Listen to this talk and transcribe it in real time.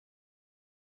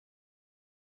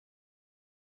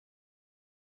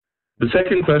The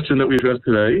second question that we address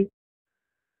today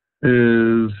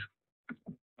is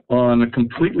on a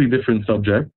completely different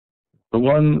subject, the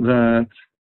one that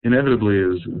inevitably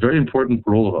is very important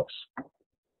for all of us.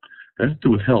 It has to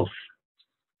do with health.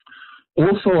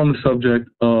 Also on the subject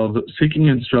of seeking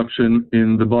instruction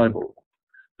in the Bible.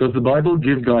 Does the Bible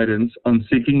give guidance on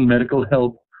seeking medical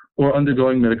help or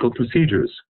undergoing medical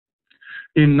procedures?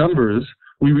 In Numbers,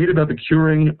 we read about the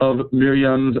curing of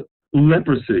Miriam's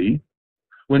leprosy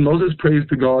when Moses prays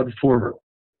to God for her.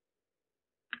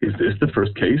 Is this the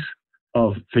first case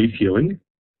of faith healing?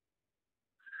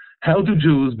 How do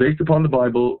Jews, based upon the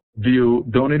Bible, view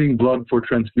donating blood for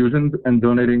transfusions and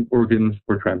donating organs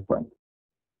for transplant?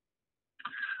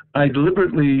 I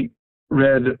deliberately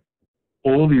read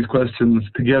all these questions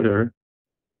together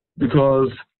because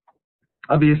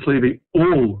obviously they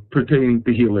all pertain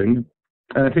to healing,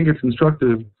 and I think it's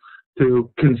instructive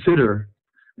to consider,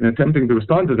 in attempting to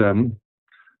respond to them,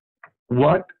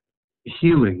 what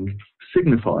healing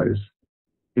signifies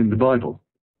in the Bible.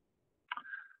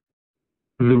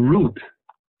 The root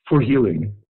for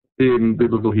healing in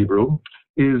biblical Hebrew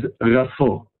is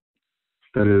rafo.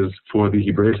 That is, for the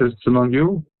Hebraicists among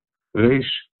you,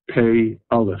 resh, pei,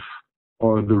 aleph,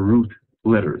 are the root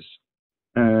letters.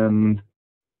 And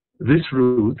this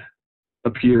root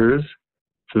appears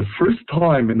for the first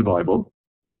time in the Bible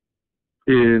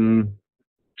in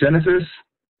Genesis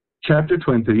chapter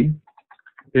 20,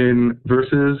 in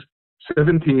verses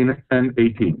 17 and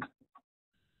 18.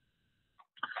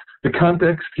 The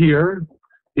context here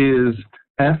is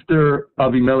after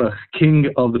Abimelech, king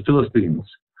of the Philistines,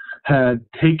 had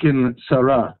taken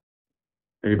Sarah,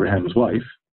 Abraham's wife,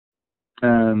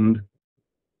 and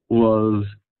was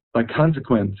by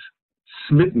consequence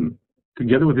smitten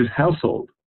together with his household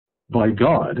by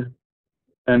God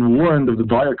and warned of the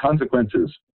dire consequences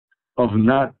of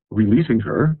not releasing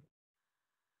her.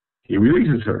 He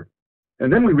releases her.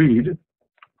 And then we read,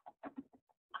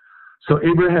 so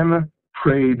Abraham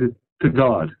prayed to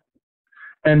God,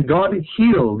 and God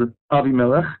healed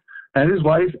Abimelech and his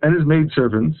wife and his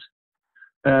maidservants,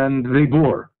 and they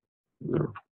bore. Their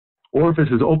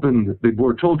orifices opened, they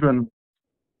bore children.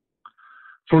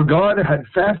 For God had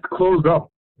fast closed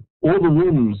up all the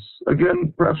wombs.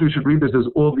 Again, perhaps we should read this as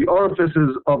all the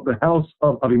orifices of the house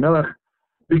of Abimelech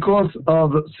because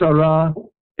of Sarah,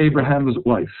 Abraham's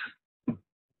wife.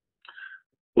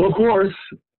 Well, of course,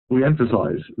 we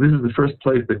emphasize, this is the first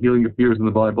place that healing appears in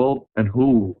the Bible, and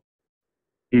who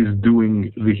is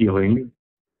doing the healing?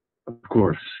 Of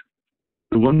course,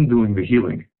 the one doing the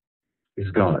healing is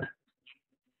God.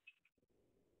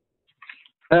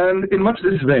 And in much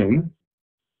this vein,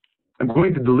 I'm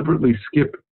going to deliberately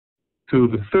skip to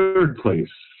the third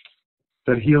place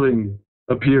that healing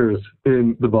appears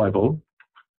in the Bible,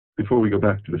 before we go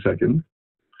back to the second.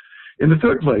 In the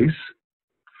third place,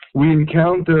 we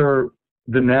encounter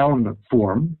the noun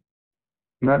form,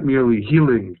 not merely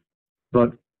healing,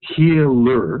 but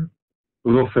healer,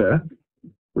 rofeh,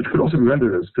 which could also be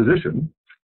rendered as physician,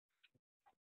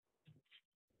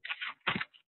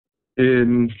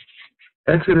 in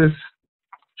Exodus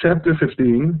chapter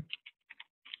 15,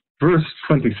 verse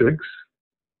 26.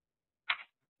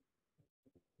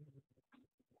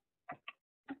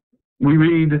 We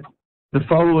read the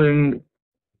following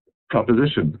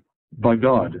proposition by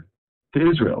God to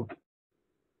Israel.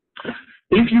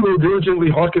 If you will diligently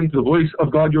hearken to the voice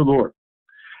of God your Lord,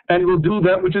 and will do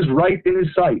that which is right in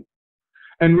his sight,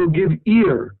 and will give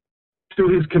ear to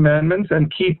his commandments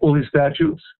and keep all his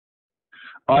statutes,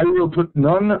 I will put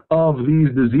none of these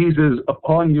diseases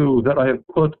upon you that I have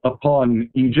put upon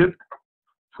Egypt,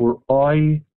 for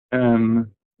I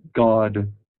am God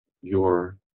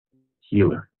your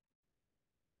healer.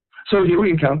 So here we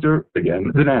encounter,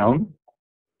 again, the noun,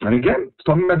 and again, it's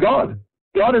talking about God.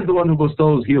 God is the one who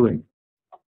bestows healing.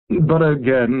 But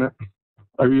again,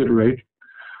 I reiterate,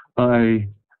 I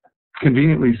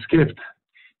conveniently skipped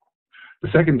the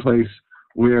second place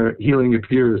where healing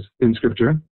appears in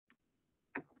Scripture.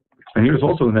 And here's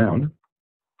also a noun,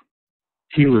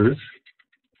 healers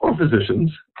or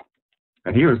physicians.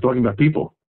 And here it's talking about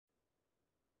people.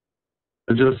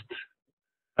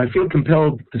 I feel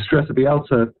compelled to stress at the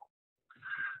outset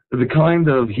the kind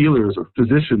of healers or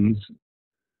physicians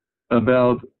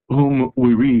about whom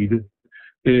we read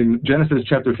in Genesis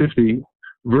chapter 50,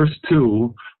 verse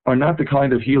 2, are not the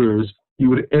kind of healers you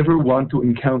would ever want to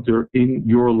encounter in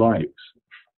your lives.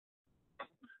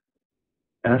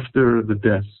 After the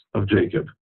death of Jacob,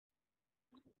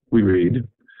 we read,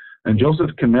 and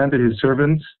Joseph commanded his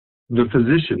servants, the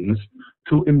physicians,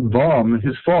 to embalm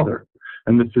his father,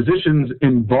 and the physicians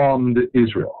embalmed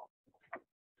Israel.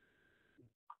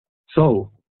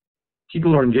 So,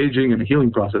 people are engaging in a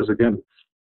healing process, again,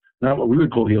 not what we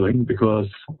would call healing, because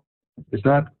it's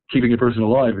not keeping a person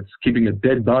alive, it's keeping a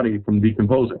dead body from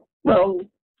decomposing. Well,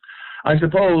 I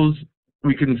suppose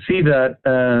we can see that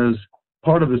as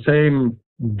part of the same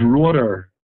broader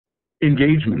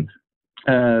engagement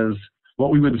as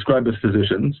what we would describe as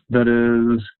physicians, that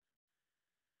is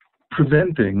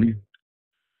preventing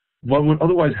what would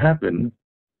otherwise happen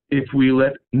if we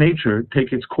let nature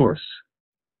take its course.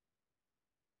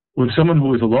 With someone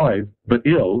who is alive but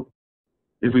ill,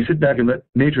 if we sit back and let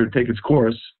nature take its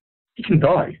course, he can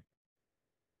die.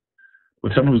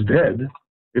 With someone who's dead,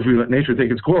 if we let nature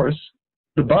take its course,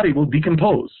 the body will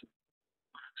decompose.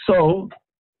 So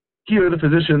here the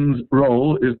physician's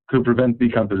role is to prevent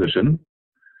decomposition.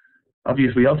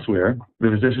 Obviously elsewhere, the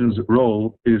physician's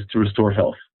role is to restore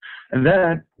health. And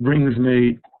that brings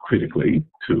me critically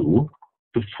to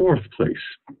the fourth place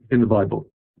in the Bible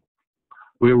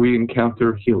where we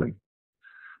encounter healing.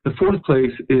 The fourth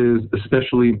place is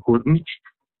especially important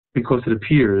because it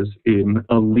appears in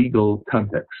a legal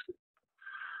context.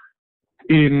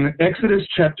 In Exodus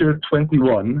chapter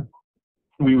 21,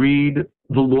 we read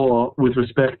the law with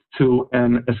respect to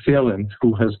an assailant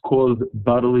who has caused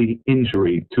bodily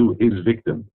injury to his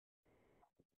victim.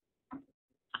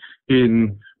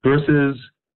 In verses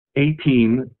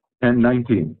 18 and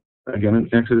 19, again in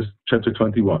Exodus chapter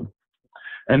 21.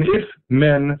 And if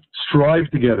men strive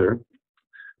together,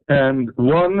 and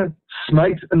one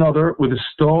smites another with a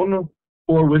stone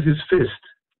or with his fist,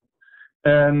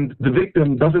 and the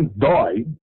victim doesn't die,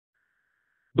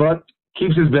 but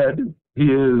keeps his bed, he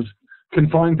is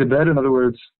confined to bed, in other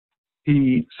words,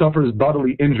 he suffers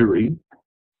bodily injury.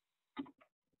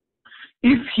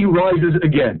 If he rises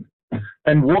again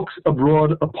and walks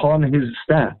abroad upon his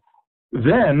staff,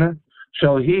 then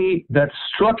shall he that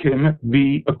struck him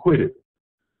be acquitted.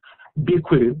 Be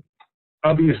acquitted,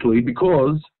 obviously,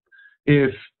 because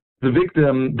if the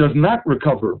victim does not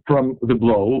recover from the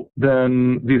blow,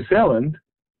 then the assailant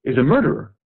is a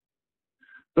murderer.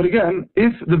 But again,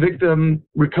 if the victim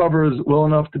recovers well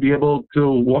enough to be able to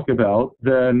walk about,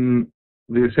 then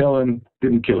the assailant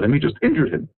didn't kill him, he just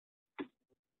injured him.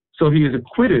 So he is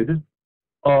acquitted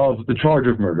of the charge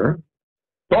of murder,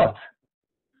 but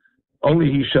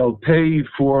only he shall pay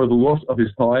for the loss of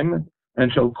his time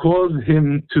and shall cause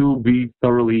him to be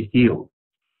thoroughly healed.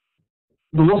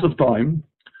 The loss of time,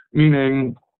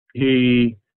 meaning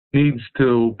he needs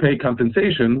to pay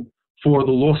compensation for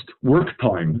the lost work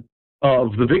time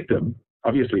of the victim.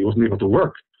 Obviously, he wasn't able to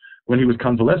work when he was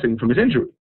convalescing from his injury.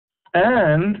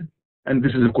 And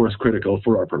this is, of course, critical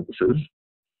for our purposes,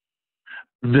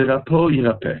 v'rapo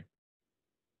yirapeh,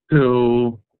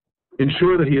 to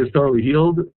ensure that he is thoroughly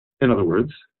healed, in other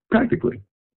words, practically,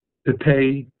 to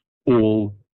pay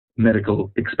all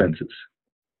medical expenses.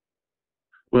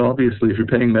 Well, obviously, if you're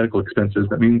paying medical expenses,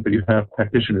 that means that you have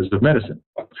practitioners of medicine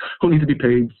who need to be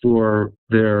paid for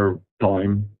their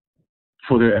time,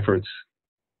 for their efforts,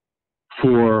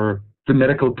 for the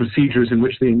medical procedures in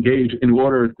which they engage in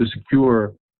order to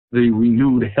secure the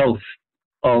renewed health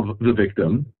of the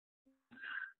victim.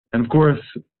 And of course,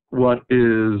 what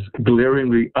is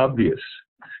glaringly obvious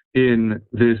in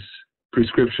this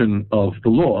prescription of the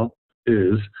law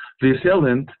is the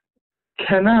assailant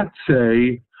cannot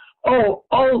say, "Oh,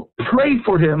 I'll pray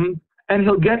for him and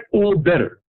he'll get all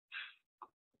better."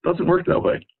 It doesn't work that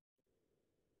way.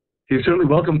 He's certainly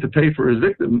welcome to pay for his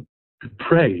victim, to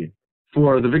pray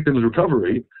for the victim's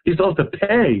recovery. He still has to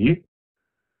pay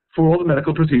for all the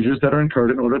medical procedures that are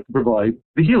incurred in order to provide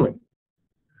the healing.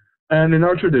 And in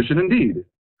our tradition, indeed,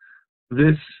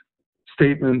 this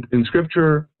statement in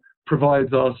Scripture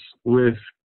provides us with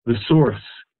the source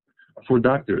for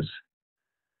doctors,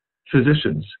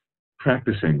 physicians,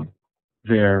 practicing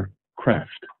their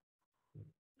craft.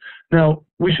 Now,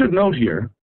 we should note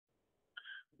here,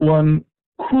 one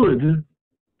could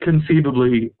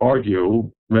conceivably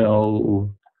argue,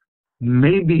 well,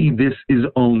 maybe this is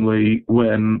only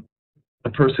when a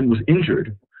person was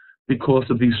injured because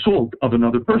of the assault of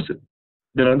another person.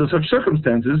 That under such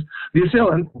circumstances, the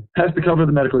assailant has to cover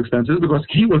the medical expenses because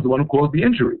he was the one who caused the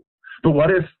injury. But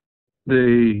what if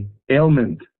the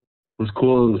ailment was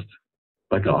caused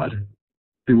by God?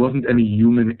 There wasn't any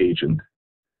human agent.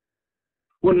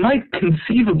 One might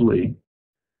conceivably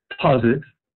posit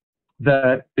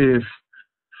that if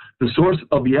the source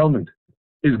of the ailment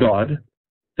is God,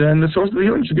 then the source of the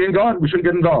healing should be in God. We shouldn't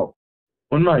get involved.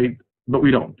 One might, but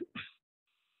we don't.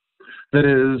 That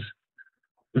is,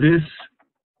 this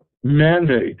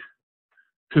mandate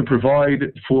to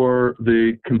provide for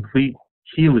the complete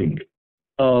healing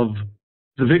of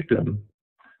the victim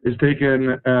is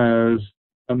taken as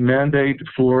a mandate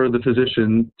for the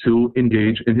physician to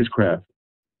engage in his craft.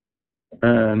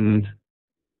 And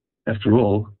after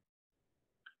all,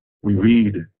 we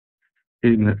read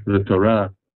in the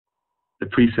Torah the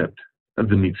precept of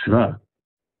the mitzvah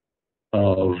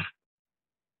of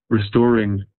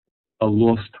restoring a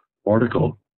lost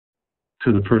article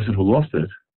to the person who lost it.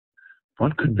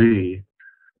 What could be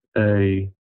a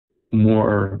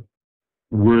more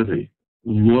worthy,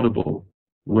 laudable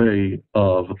way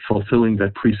of fulfilling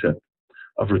that precept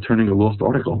of returning a lost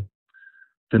article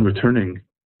than returning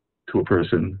to a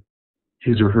person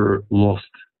his or her lost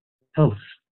health?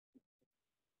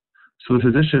 So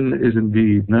the physician is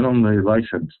indeed not only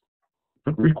licensed,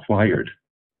 but required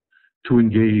to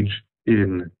engage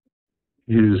in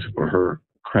his or her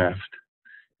craft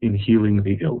in healing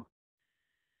the ill.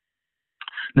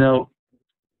 Now,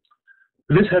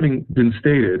 this having been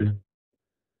stated,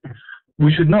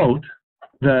 we should note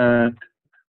that,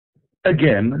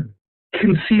 again,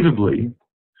 conceivably,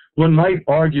 one might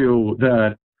argue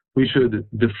that we should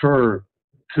defer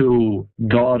to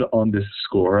God on this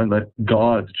score and let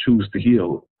God choose to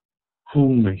heal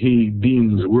whom he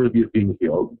deems worthy of being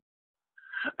healed.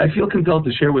 I feel compelled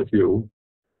to share with you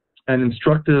an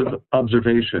instructive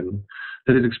observation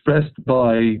that is expressed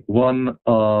by one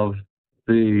of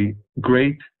the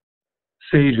great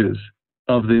sages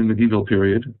of the medieval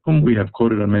period, whom we have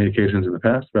quoted on many occasions in the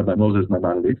past, Rabbi Moses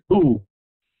Maimonides, who,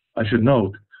 I should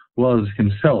note, was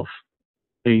himself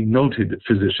a noted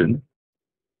physician.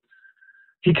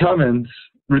 He comments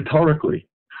rhetorically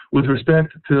with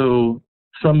respect to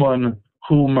someone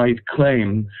who might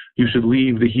claim you should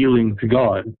leave the healing to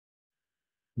God.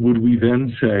 Would we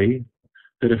then say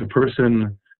that if a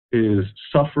person is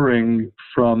suffering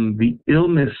from the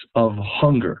illness of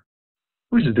hunger,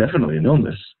 which is definitely an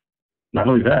illness, not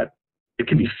only that, it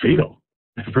can be fatal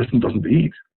if a person doesn't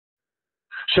eat,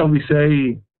 shall we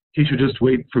say he should just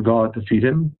wait for God to feed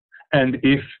him? And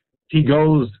if he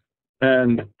goes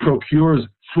and procures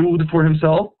food for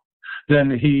himself,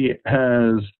 then he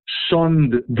has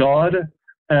shunned God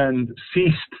and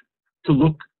ceased to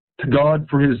look to God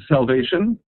for his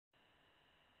salvation?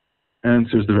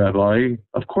 Answers the rabbi,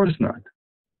 of course not.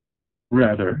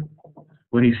 Rather,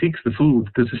 when he seeks the food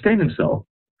to sustain himself,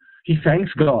 he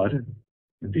thanks God.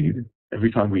 Indeed,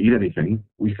 every time we eat anything,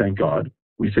 we thank God.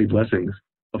 We say blessings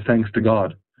of thanks to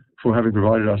God for having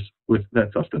provided us with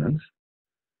that sustenance.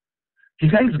 He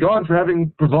thanks God for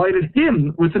having provided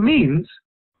him with the means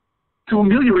to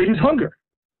ameliorate his hunger.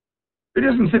 He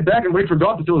doesn't sit back and wait for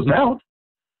God to fill his mouth.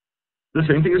 The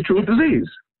same thing is true with disease.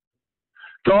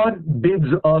 God bids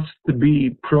us to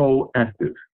be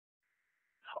proactive.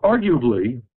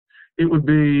 Arguably, it would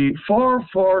be far,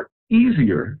 far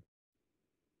easier,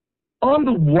 on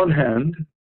the one hand,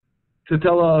 to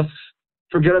tell us,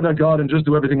 forget about God and just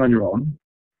do everything on your own.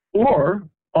 Or,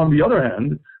 on the other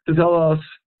hand, to tell us,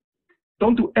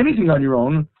 don't do anything on your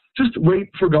own, just wait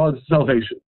for God's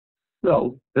salvation.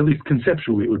 Well, at least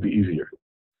conceptually it would be easier.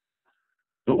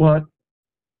 But what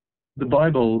the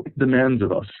Bible demands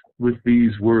of us with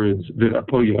these words,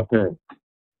 to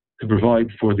provide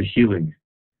for the healing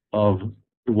of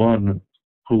the one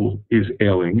who is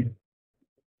ailing,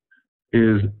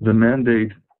 is the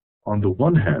mandate, on the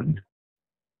one hand,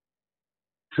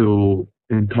 to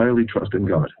entirely trust in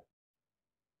God.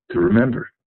 To remember,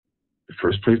 the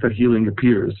first place that healing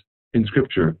appears in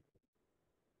Scripture,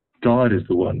 God is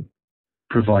the one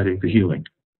providing the healing.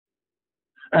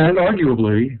 And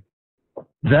arguably,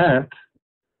 that,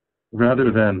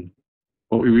 rather than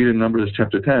what we read in Numbers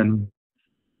chapter 10,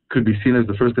 could be seen as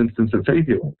the first instance of faith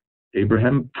healing.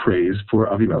 Abraham prays for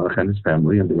Avimelech and his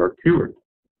family, and they are cured.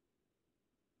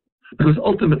 Because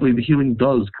ultimately, the healing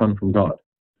does come from God.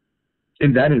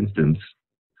 In that instance,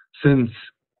 since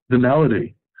the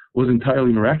malady was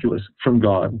entirely miraculous from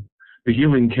God, the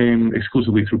healing came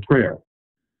exclusively through prayer.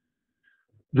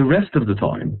 The rest of the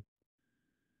time,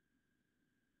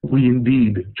 we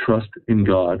indeed trust in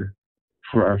God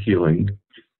for our healing,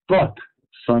 but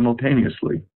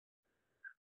simultaneously,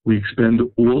 we expend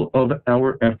all of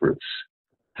our efforts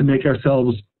to make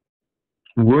ourselves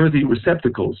worthy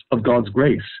receptacles of God's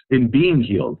grace in being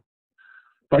healed,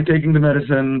 by taking the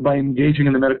medicine, by engaging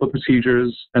in the medical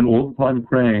procedures, and all the time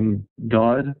praying,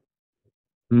 God,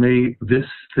 may this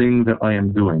thing that I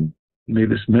am doing, may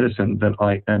this medicine that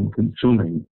I am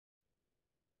consuming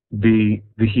be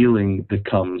the healing that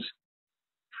comes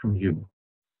from you.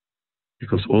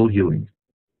 Because all healing,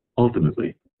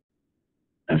 ultimately,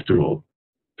 after all,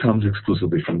 comes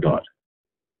exclusively from God.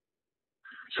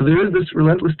 So there is this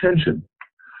relentless tension.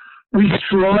 We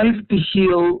strive to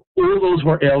heal all those who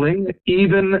are ailing,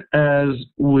 even as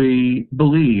we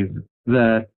believe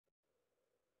that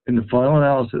in the final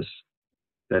analysis,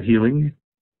 that healing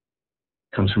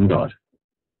comes from God.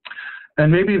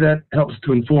 And maybe that helps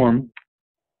to inform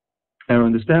our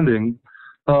understanding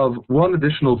of one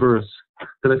additional verse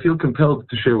that I feel compelled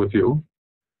to share with you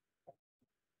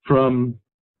from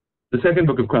the second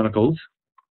book of Chronicles,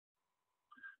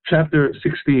 chapter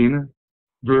 16,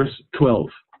 verse 12,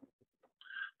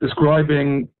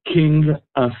 describing King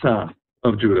Asa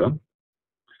of Judah.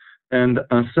 And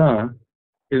Asa,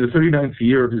 in the 39th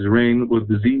year of his reign, was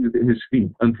diseased in his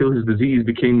feet until his disease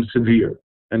became severe.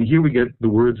 And here we get the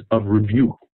words of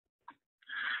rebuke.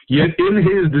 Yet in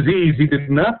his disease he did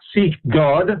not seek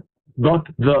God, but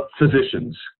the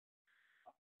physicians.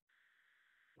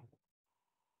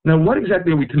 Now, what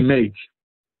exactly are we to make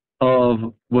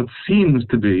of what seems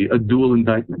to be a dual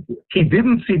indictment here? He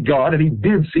didn't seek God, and he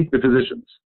did seek the physicians.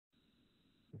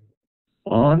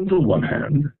 On the one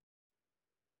hand,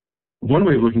 one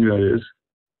way of looking at it is,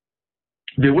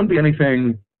 there wouldn't be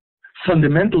anything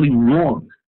fundamentally wrong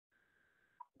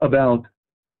about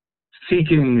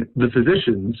seeking the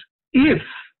physicians if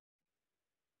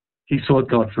he sought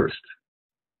God first.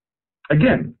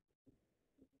 Again,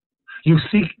 you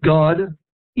seek God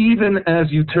even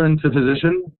as you turn to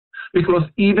physician, because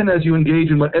even as you engage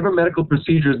in whatever medical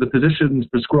procedures the physicians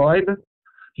prescribe,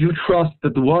 you trust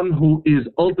that the one who is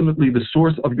ultimately the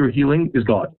source of your healing is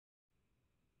God.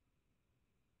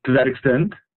 To that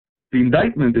extent, the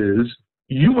indictment is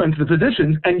you went to the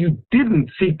physicians and you didn't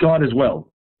seek God as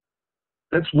well.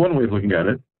 That's one way of looking at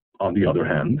it. On the other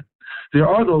hand, there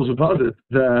are those who posit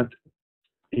that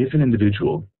if an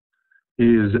individual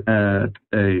is at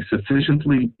a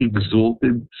sufficiently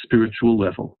exalted spiritual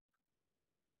level,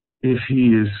 if he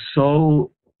is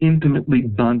so intimately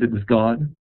bonded with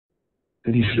God,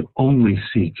 then he should only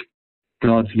seek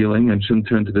God's healing and shouldn't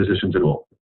turn to physicians at all.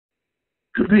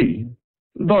 Could be,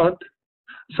 but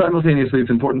simultaneously it's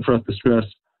important for us to stress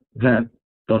that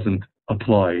doesn't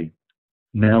apply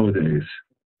nowadays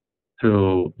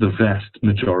to the vast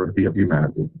majority of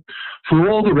humanity. For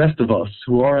all the rest of us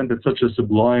who aren't at such a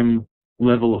sublime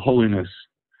level of holiness,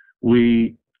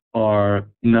 we are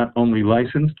not only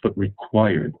licensed but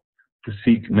required to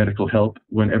seek medical help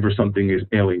whenever something is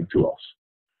alien to us.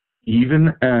 Even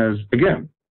as, again,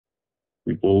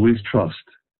 we always trust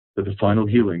that the final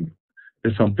healing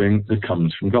is something that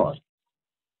comes from God.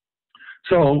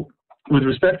 So, with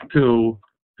respect to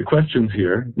the questions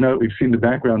here, now that we've seen the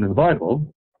background in the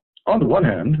Bible, on the one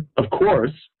hand, of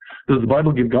course, does the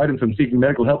Bible give guidance on seeking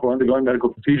medical help or undergoing medical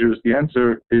procedures? The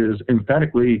answer is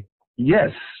emphatically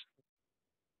yes.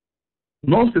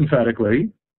 Most emphatically,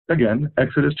 again,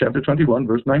 Exodus chapter 21,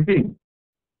 verse 19.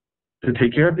 To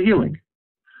take care of the healing,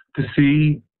 to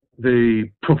see the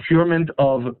procurement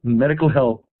of medical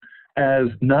help as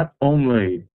not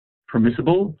only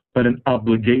permissible, but an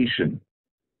obligation.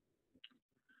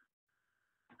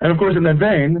 And of course, in that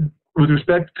vein, with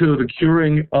respect to the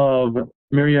curing of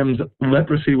Miriam's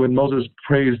leprosy when Moses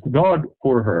praised God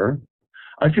for her,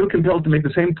 I feel compelled to make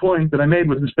the same point that I made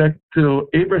with respect to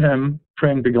Abraham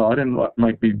praying to God in what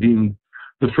might be deemed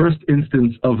the first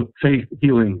instance of faith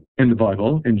healing in the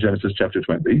Bible, in Genesis chapter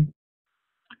 20.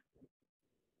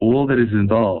 All that is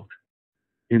involved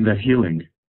in that healing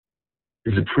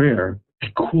is a prayer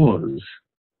because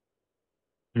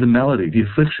the malady, the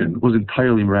affliction, was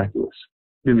entirely miraculous.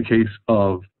 In the case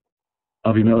of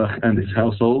Avimelech and his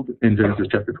household in Genesis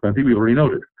chapter 20, we already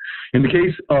noted. In the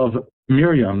case of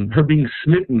Miriam, her being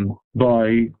smitten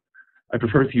by, I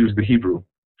prefer to use the Hebrew,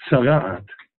 Sara'at,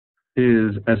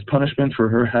 is as punishment for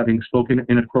her having spoken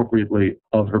inappropriately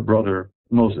of her brother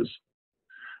Moses.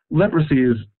 Leprosy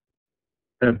is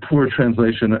a poor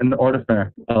translation, an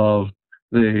artifact of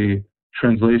the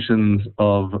translations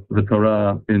of the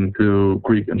Torah into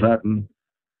Greek and Latin.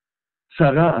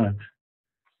 Sara'at,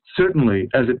 certainly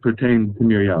as it pertained to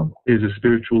Miriam, is a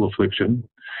spiritual affliction.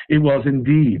 It was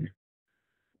indeed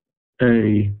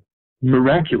a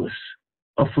miraculous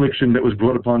affliction that was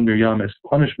brought upon Miriam as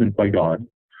punishment by God.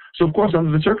 So, of course,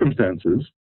 under the circumstances,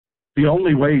 the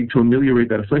only way to ameliorate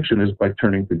that affliction is by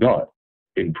turning to God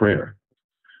in prayer.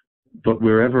 But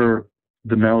wherever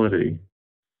the malady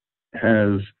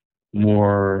has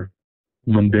more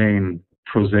mundane,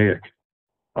 prosaic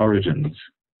origins,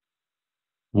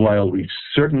 while we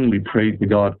certainly pray to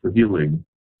God for healing,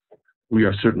 we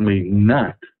are certainly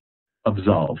not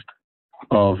absolved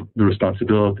of the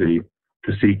responsibility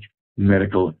to seek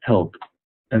medical help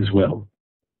as well.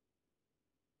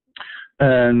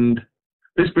 And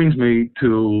this brings me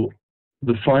to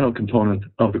the final component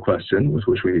of the question, with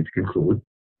which we need to conclude.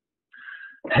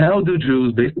 How do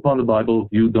Jews, based upon the Bible,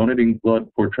 view donating blood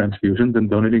for transfusions and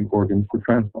donating organs for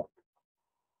transplant?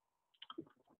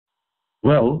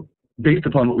 Well, based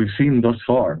upon what we've seen thus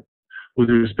far, with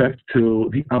respect to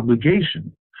the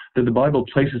obligation that the Bible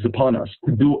places upon us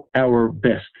to do our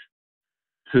best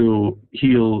to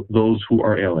heal those who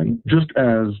are ailing, just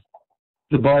as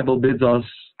the Bible bids us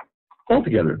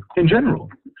altogether, in general,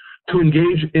 to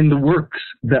engage in the works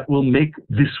that will make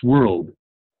this world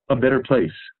a better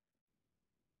place,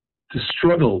 to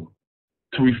struggle,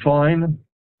 to refine,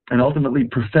 and ultimately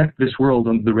perfect this world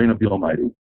under the reign of the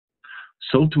Almighty.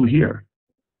 So too here.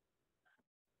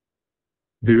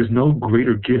 There is no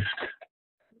greater gift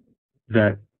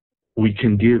that we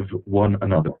can give one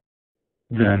another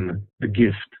than the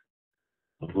gift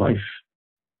of life.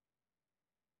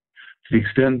 To the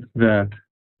extent that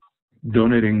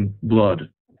donating blood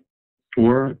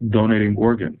or donating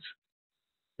organs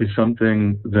is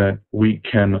something that we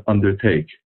can undertake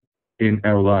in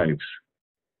our lives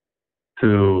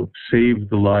to save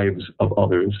the lives of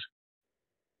others,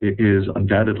 it is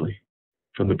undoubtedly,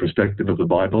 from the perspective of the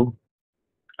Bible,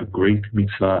 a great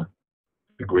mitzvah,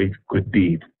 a great good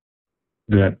deed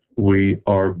that we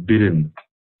are bidden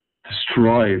to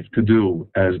strive to do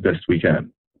as best we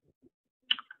can.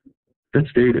 That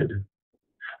stated,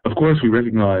 of course, we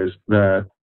recognize that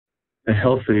a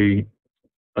healthy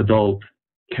adult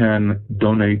can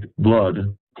donate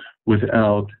blood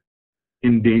without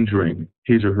endangering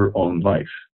his or her own life.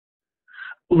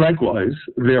 Likewise,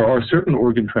 there are certain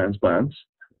organ transplants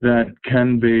that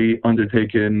can be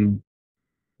undertaken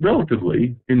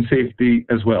relatively in safety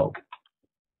as well.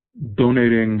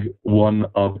 Donating one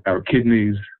of our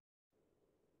kidneys,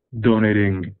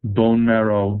 donating bone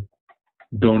marrow,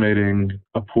 donating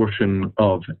a portion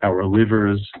of our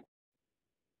livers.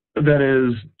 That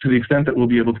is, to the extent that we'll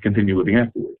be able to continue living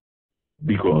afterwards.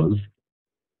 Because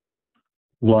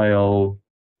while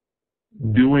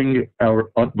doing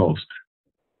our utmost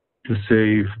to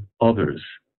save others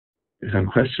is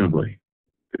unquestionably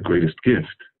the greatest gift,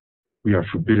 we are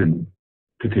forbidden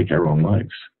to take our own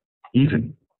lives,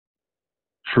 even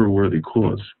for a worthy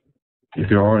cause, if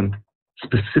there aren't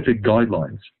specific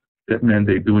guidelines that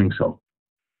mandate doing so.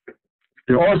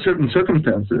 There are certain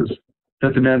circumstances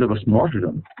that demand of us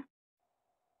martyrdom,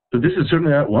 but this is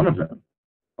certainly not one of them.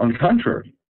 On the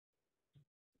contrary,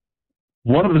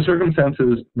 one of the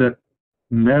circumstances that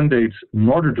mandates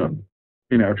martyrdom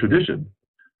in our tradition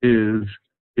is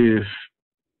if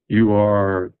you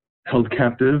are held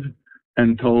captive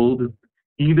and told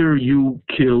either you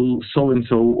kill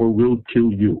so-and-so or we'll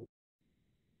kill you.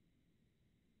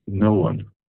 No one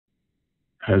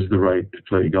has the right to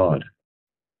play God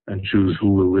and choose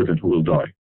who will live and who will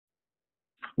die.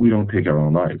 We don't take our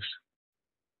own lives,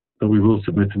 but we will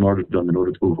submit to martyrdom in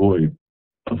order to avoid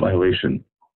a violation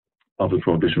of the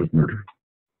prohibition of murder.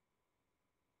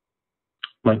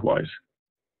 Likewise,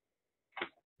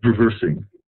 reversing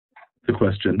the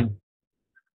question,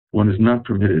 one is not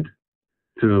permitted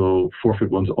to forfeit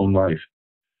one's own life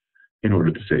in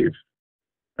order to save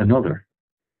another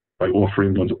by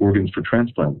offering one's organs for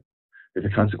transplant, if the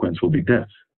consequence will be death.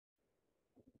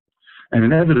 And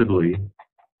inevitably,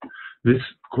 this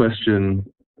question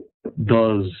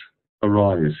does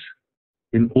arise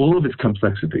in all of its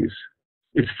complexities,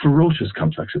 its ferocious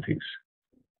complexities,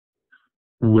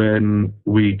 when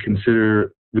we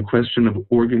consider the question of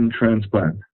organ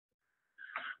transplant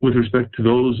with respect to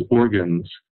those organs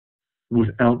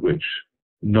without which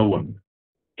no one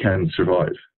can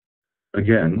survive.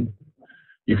 Again,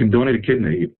 you can donate a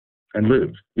kidney and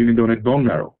live. You can donate bone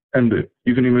marrow and live.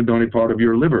 You can even donate part of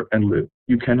your liver and live.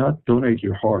 You cannot donate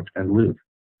your heart and live.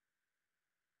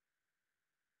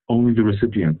 Only the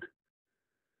recipient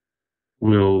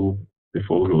will, if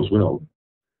all goes well,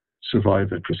 survive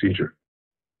that procedure.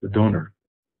 The donor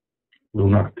will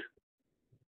not.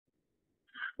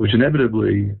 Which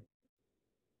inevitably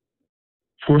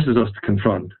forces us to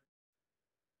confront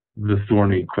the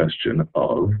thorny question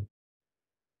of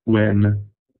when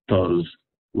does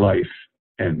life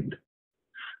end?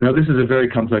 Now, this is a very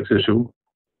complex issue,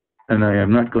 and I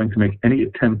am not going to make any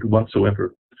attempt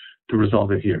whatsoever to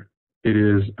resolve it here. It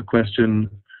is a question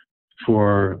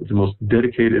for the most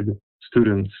dedicated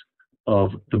students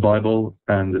of the Bible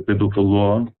and biblical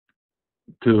law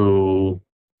to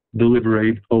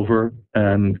deliberate over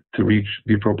and to reach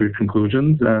the appropriate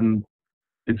conclusions, and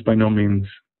it's by no means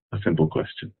a simple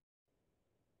question.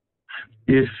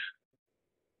 If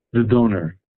the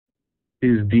donor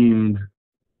is deemed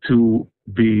to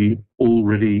be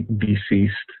already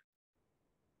deceased,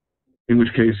 in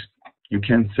which case you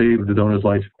can't save the donor's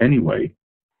life anyway,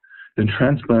 then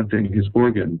transplanting his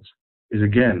organs is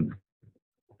again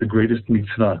the greatest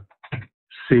mitzvah,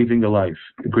 saving a life,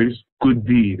 the greatest good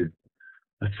deed,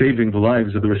 saving the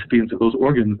lives of the recipients of those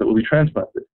organs that will be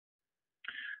transplanted.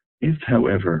 If,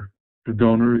 however, the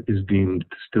donor is deemed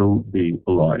to still be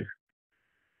alive,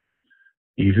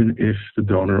 even if the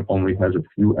donor only has a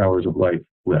few hours of life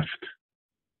left,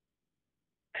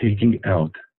 taking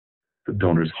out the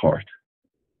donor's heart,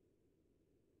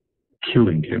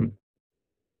 killing him,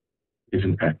 is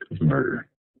an act of murder.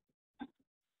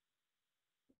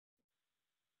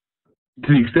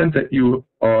 To the extent that you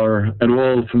are at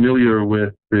all familiar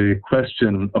with the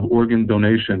question of organ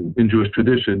donation in Jewish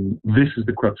tradition, this is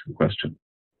the crux of the question.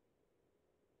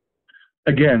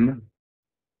 Again,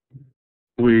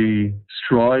 we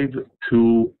strive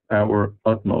to our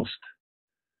utmost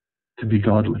to be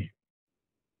godly.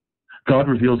 God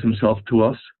reveals himself to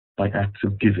us by acts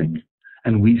of giving,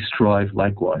 and we strive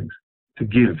likewise to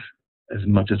give as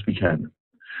much as we can.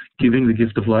 Giving the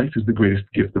gift of life is the greatest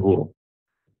gift of all.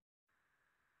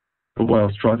 But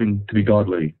while striving to be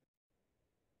godly,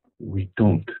 we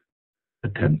don't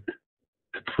attempt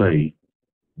to play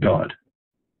God,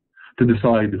 to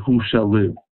decide who shall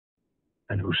live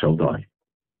and who shall die.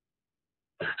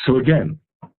 So again,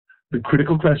 the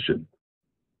critical question,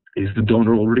 is the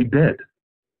donor already dead?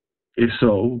 If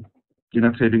so, you're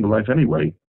not saving a life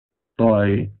anyway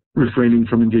by refraining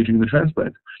from engaging in the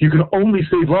transplant. You can only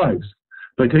save lives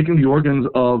by taking the organs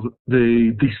of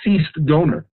the deceased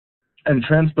donor and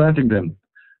transplanting them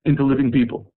into living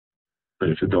people. But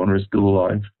if the donor is still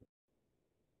alive,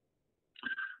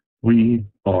 we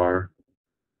are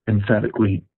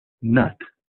emphatically not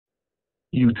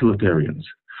utilitarians.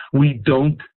 We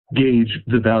don't gauge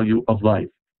the value of life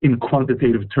in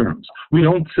quantitative terms. We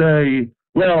don't say,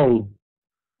 well,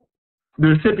 the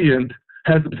recipient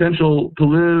has the potential to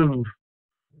live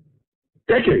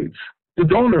decades. The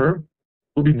donor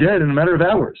will be dead in a matter of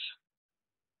hours.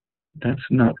 That's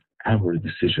not our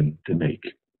decision to make.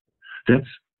 That's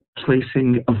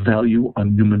placing a value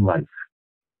on human life.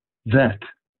 That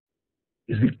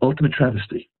is the ultimate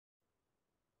travesty.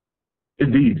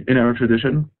 Indeed, in our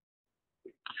tradition,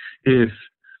 if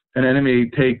an enemy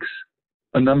takes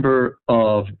a number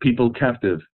of people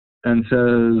captive and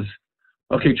says,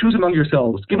 okay, choose among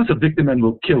yourselves, give us a victim and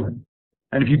we'll kill him.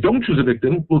 And if you don't choose a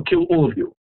victim, we'll kill all of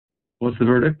you. What's the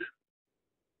verdict?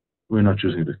 We're not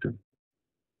choosing a victim.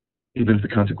 Even if the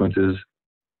consequence is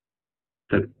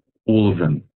that all of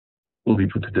them will be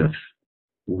put to death.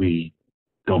 We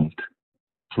don't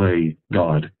play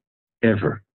God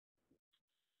ever.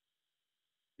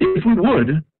 If we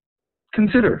would,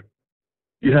 consider.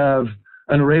 You have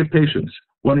an array of patients.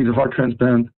 One needs a heart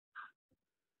transplant,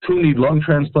 2 need lung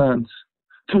transplants,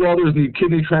 2 others need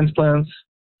kidney transplants.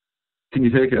 Can you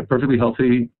take a perfectly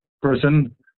healthy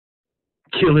person,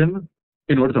 kill him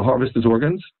in order to harvest his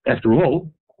organs? After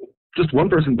all, just one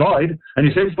person died and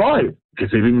you saved 5. You can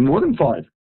save even more than 5.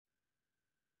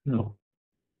 No,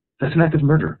 that's an act of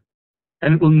murder,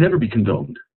 and it will never be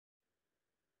condoned.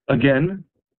 Again,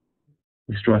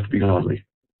 we strive to be godly.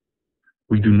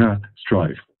 We do not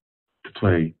strive to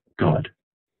play God.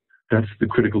 That's the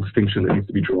critical distinction that needs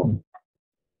to be drawn.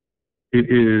 It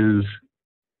is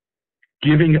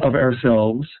giving of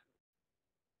ourselves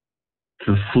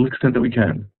to the full extent that we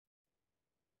can,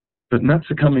 but not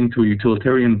succumbing to a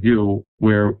utilitarian view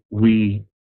where we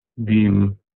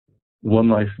deem one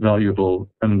life valuable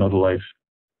and another life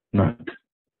not.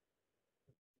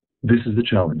 This is the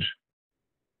challenge.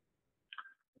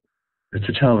 It's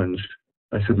a challenge,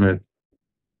 I submit,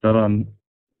 that on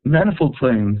manifold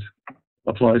planes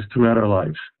applies throughout our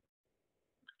lives.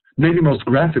 Maybe most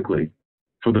graphically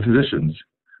for the physicians,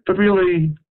 but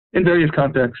really in various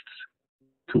contexts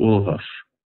to all of us.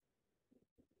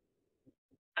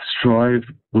 Strive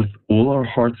with all our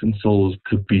hearts and souls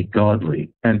to be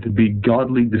godly and to be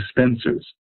godly dispensers,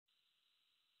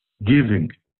 giving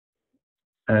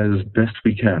as best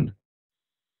we can,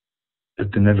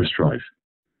 but to never strive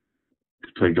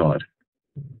to play God,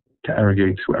 to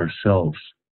arrogate to ourselves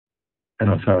an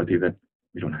authority that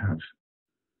we don't have.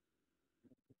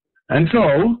 And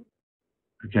so,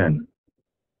 again,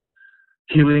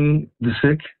 healing the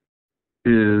sick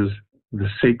is the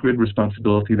sacred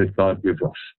responsibility that God gives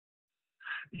us.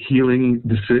 Healing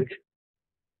the sick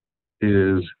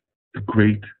is the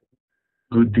great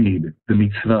good deed, the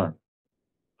mitzvah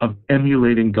of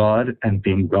emulating God and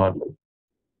being godly.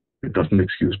 It doesn't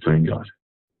excuse playing God.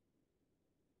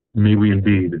 May we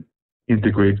indeed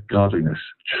integrate godliness,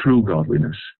 true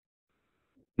godliness,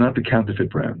 not the counterfeit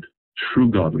brand, true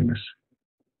godliness,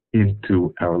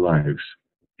 into our lives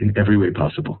in every way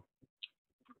possible.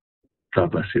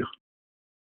 God bless you.